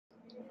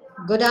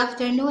Good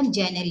afternoon,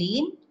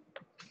 Janeline.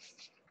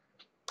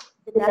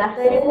 Good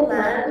afternoon,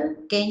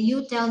 ma'am. Can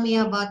you tell me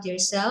about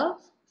yourself?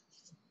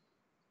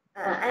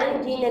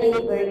 I'm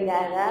Ginaline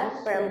Vergara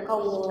from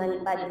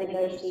Kaunungan, Padre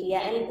Garcia.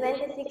 I'm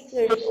 26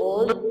 years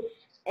old,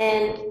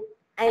 and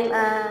I'm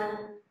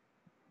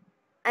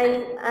I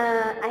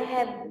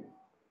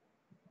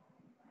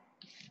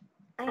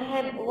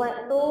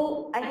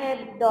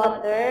have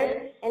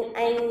daughter, and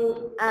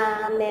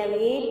I'm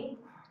married.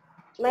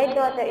 My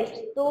daughter is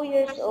 2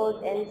 years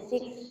old and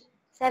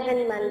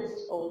 7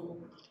 months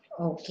old.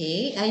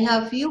 Okay, I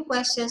have few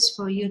questions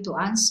for you to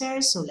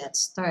answer, so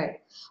let's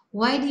start.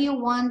 Why do you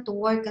want to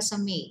work as a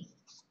maid?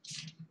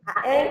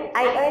 I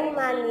earn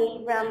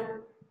money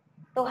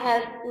to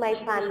help my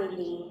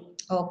family.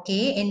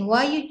 Okay, and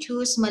why you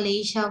choose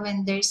Malaysia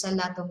when there's a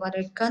lot of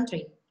other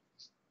country?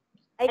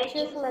 I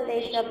choose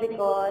Malaysia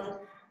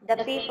because the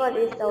people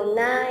is so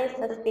nice,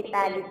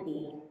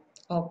 hospitality.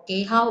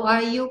 Okay, how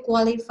are you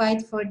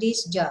qualified for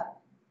this job?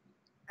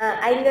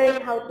 I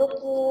learned how to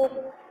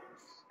cook,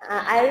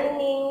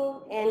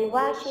 ironing, and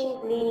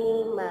washing,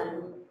 cleaning,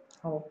 ma'am.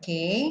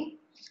 Okay,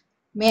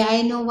 may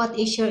I know what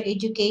is your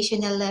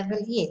educational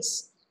level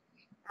is?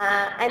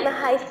 I'm a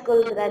high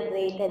school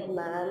graduated,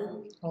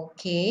 ma'am.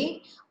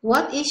 Okay,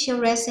 what is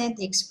your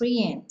recent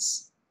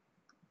experience?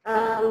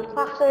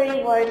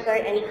 Factory worker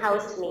and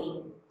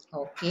housemaid.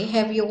 Okay,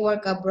 have you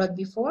worked abroad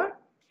before?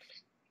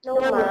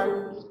 No,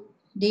 ma'am.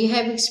 Do you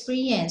have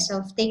experience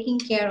of taking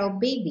care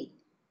of baby?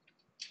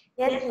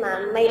 Yes,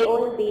 ma'am. My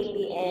own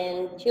baby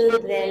and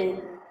children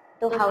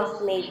to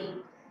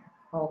housemaid.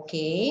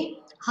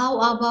 Okay.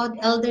 How about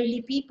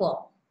elderly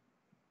people?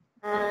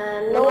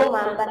 No,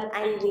 ma'am, but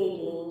I'm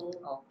willing.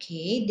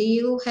 Okay. Do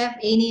you have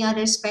any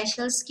other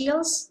special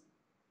skills?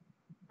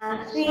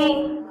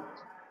 Swim.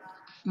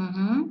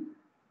 Mm-hmm.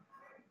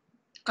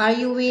 Are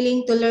you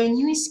willing to learn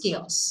new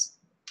skills?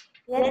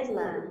 Yes,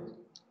 ma'am.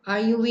 Are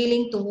you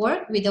willing to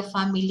work with a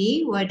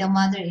family where the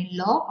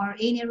mother-in-law or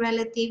any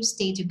relatives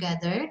stay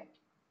together?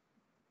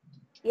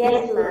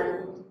 Yes,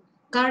 ma'am.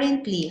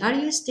 Currently, are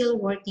you still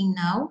working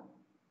now?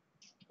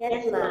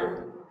 Yes,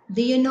 ma'am.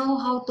 Do you know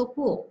how to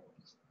cook?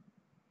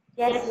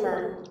 Yes,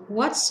 ma'am.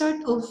 What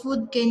sort of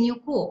food can you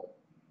cook?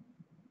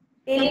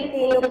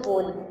 Filipino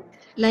food,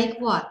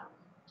 Like what?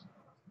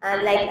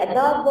 like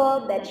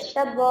adobo,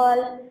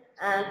 vegetable,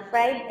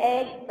 fried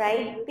egg,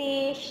 fried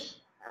fish,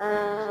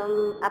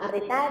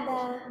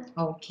 apretada.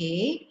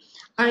 Okay.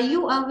 Are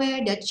you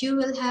aware that you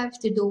will have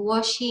to do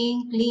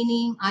washing,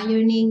 cleaning,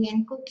 ironing,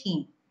 and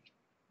cooking?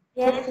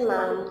 Yes,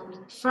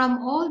 ma'am.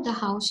 From all the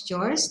house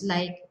chores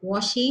like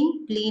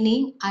washing,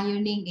 cleaning,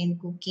 ironing, and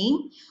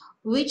cooking,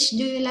 which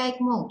do you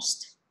like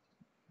most?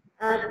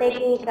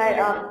 Taking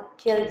care of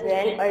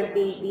children or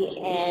baby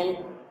and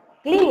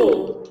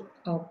cleaning.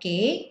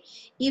 Okay.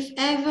 If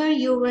ever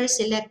you were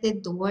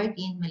selected to work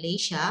in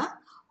Malaysia,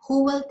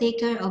 who will take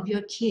care of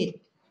your kid?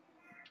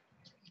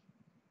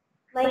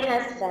 My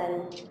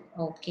husband.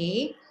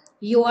 Okay.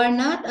 You are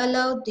not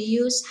allowed to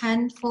use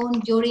handphone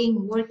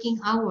during working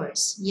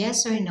hours.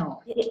 Yes or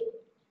no?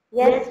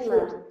 Yes,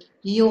 ma'am.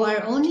 You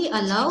are only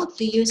allowed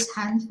to use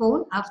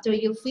handphone after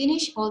you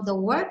finish all the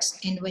works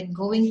and when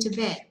going to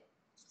bed.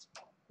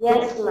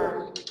 Yes,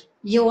 ma'am.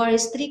 You are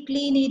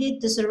strictly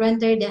needed to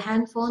surrender the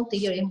handphone to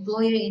your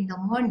employer in the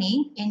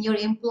morning and your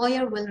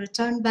employer will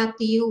return back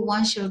to you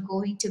once you're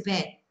going to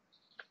bed.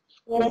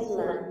 Yes,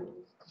 ma'am.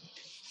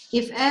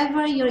 If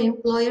ever your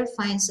employer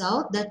finds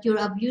out that you're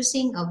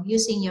abusing of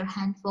using your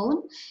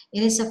handphone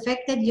and it's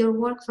affected your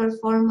work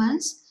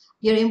performance,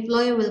 your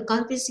employer will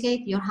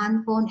confiscate your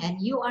handphone and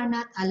you are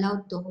not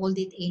allowed to hold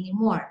it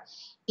anymore.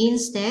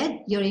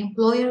 Instead, your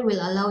employer will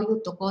allow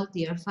you to call to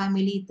your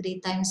family 3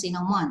 times in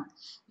a month.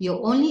 You're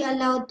only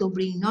allowed to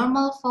bring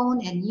normal phone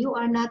and you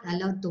are not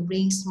allowed to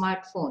bring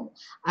smartphone.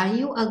 Are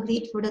you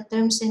agreed for the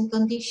terms and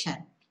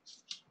condition?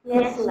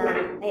 Yes,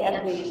 ma'am. I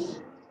agree.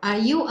 Are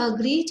you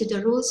agree to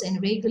the rules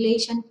and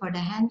regulation for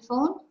the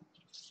handphone?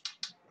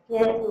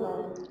 Yes,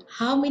 ma'am.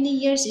 How many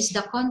years is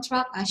the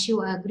contract as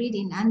you agreed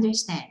and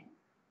understand?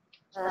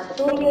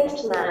 2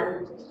 years,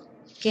 ma'am.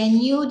 Can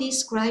you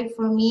describe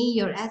for me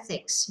your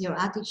ethics, your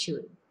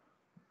attitude?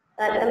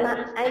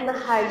 I'm a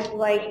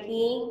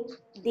hardworking,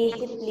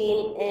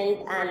 disciplined,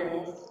 and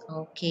honest.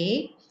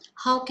 Okay.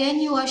 How can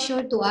you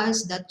assure to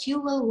us that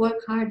you will work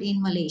hard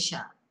in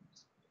Malaysia?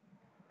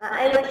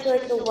 I'm sure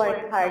to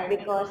work hard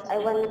because I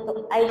want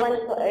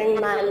to earn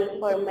money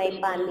for my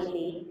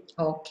family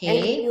and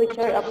Okay.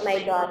 future of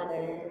my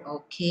daughter.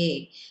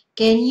 Okay.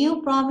 Can you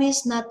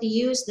promise not to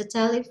use the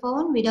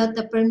telephone without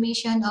the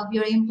permission of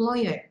your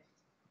employer?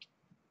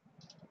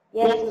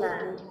 Yes,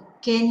 ma'am.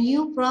 Can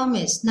you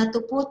promise not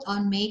to put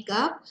on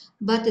makeup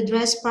but to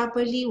dress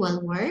properly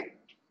while work?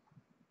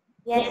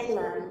 Yes,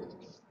 ma'am.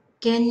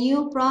 Can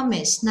you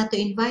promise not to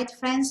invite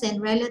friends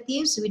and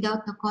relatives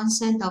without the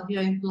consent of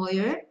your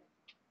employer?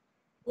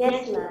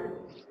 Yes,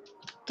 ma'am.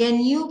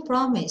 Can you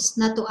promise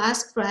not to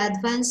ask for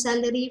advance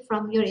salary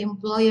from your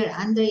employer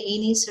under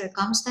any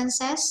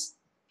circumstances?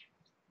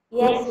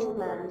 Yes,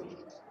 ma'am.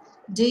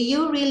 Do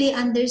you really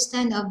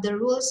understand of the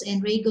rules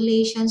and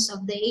regulations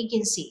of the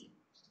agency?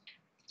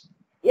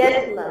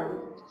 Yes, ma'am.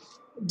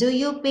 Do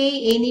you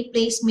pay any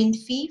placement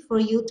fee for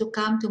you to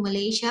come to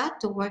Malaysia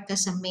to work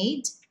as a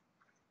maid?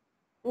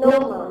 No,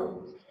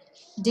 ma'am.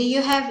 Do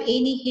you have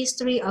any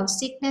history of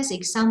sickness,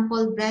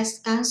 example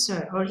breast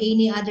cancer or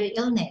any other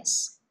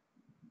illness?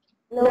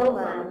 No,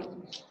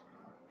 ma'am.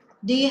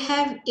 Do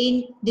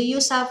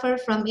you suffer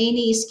from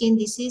any skin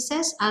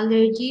diseases,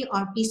 allergy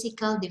or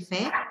physical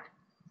defect?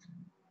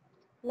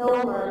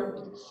 No,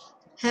 ma'am.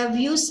 Have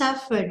you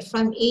suffered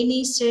from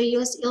any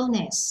serious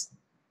illness?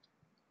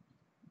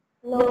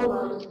 No,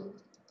 ma'am.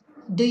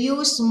 Do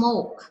you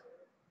smoke?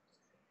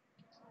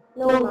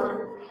 No,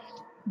 ma'am.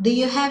 Do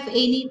you have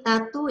any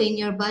tattoo in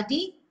your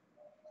body?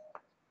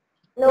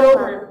 No,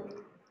 ma'am.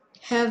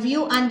 Have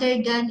you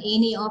undergone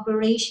any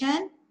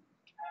operation?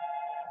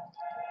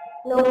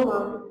 No,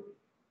 ma'am.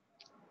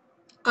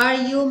 Are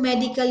you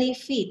medically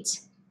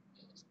fit?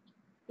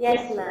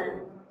 Yes,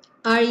 ma'am.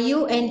 Are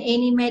you on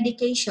any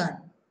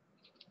medication?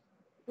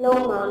 No,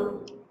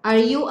 ma'am. Are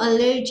you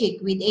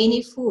allergic with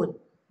any food?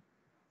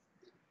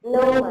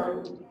 No,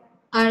 ma'am.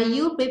 Are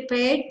you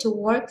prepared to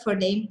work for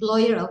the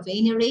employer of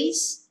any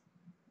race?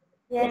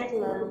 Yes,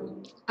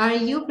 ma'am. Are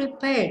you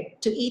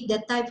prepared to eat the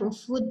type of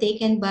food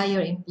taken by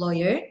your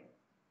employer?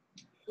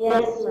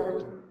 Yes,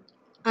 ma'am.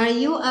 Are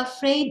you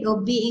afraid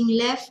of being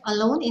left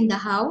alone in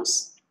the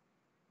house?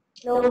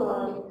 No,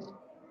 ma'am.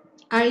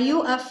 Are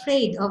you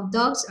afraid of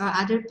dogs or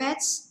other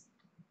pets?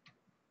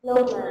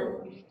 No,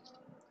 ma'am.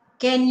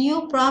 Can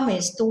you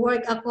promise to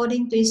work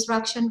according to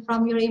instruction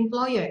from your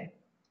employer?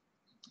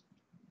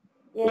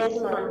 Yes,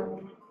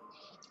 ma'am.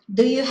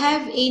 Do you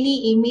have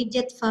any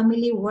immediate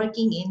family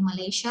working in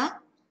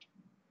Malaysia?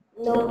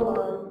 No,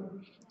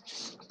 ma'am.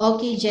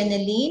 Okay,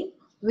 Janeline,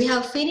 we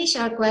have finished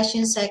our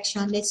question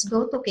section. Let's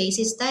go to case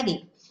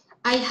study.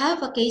 I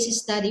have a case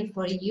study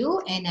for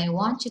you and I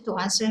want you to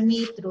answer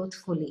me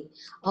truthfully.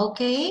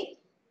 Okay?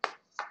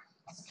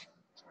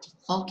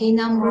 Okay,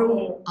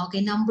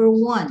 number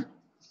one.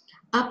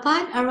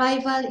 Upon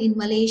arrival in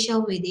Malaysia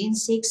within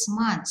 6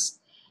 months,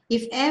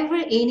 if ever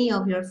any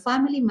of your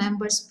family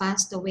members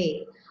passed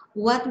away,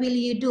 what will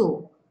you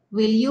do?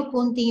 Will you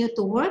continue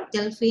to work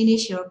till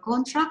finish your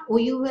contract or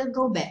you will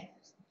go back?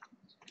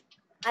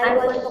 I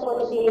want to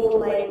continue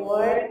my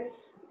work.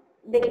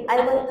 I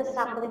want to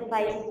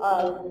sacrifice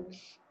all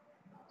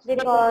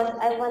because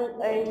I want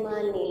to earn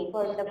money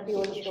for the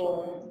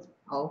future.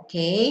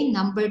 Okay,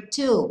 number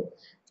two.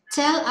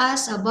 Tell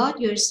us about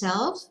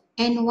yourself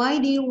and why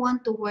do you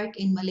want to work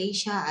in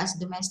Malaysia as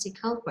domestic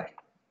helper?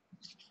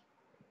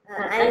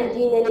 I'm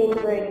Ginaline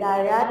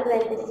Vergara,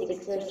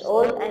 26 years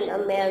old. I'm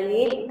a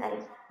married.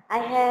 I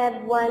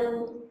have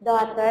one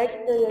daughter,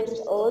 2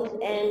 years old,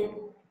 and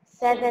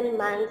 7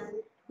 months.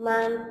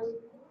 Mom,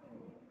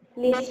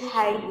 please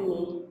hire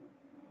me.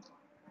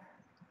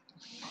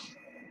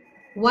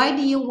 Why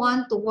do you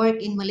want to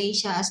work in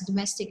Malaysia as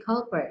domestic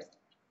helper?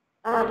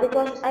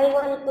 Because I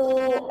want to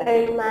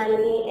earn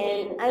money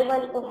and I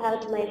want to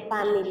help my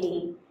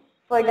family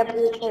for the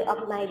future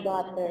of my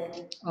daughter.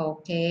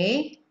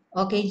 Okay.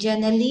 Okay,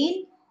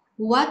 Janeline,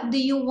 what do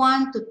you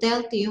want to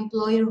tell the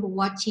employer who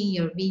watching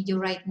your video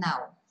right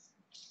now?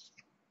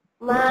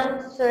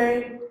 Ma'am,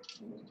 sir,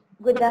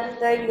 good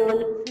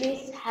afternoon.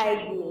 Please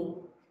hire me.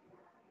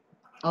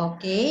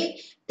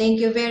 Okay. Thank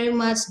you very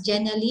much,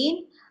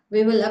 Janeline.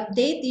 We will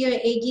update your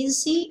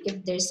agency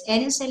if there's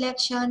any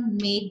selection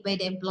made by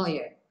the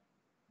employer.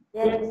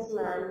 Yes,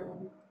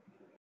 ma'am.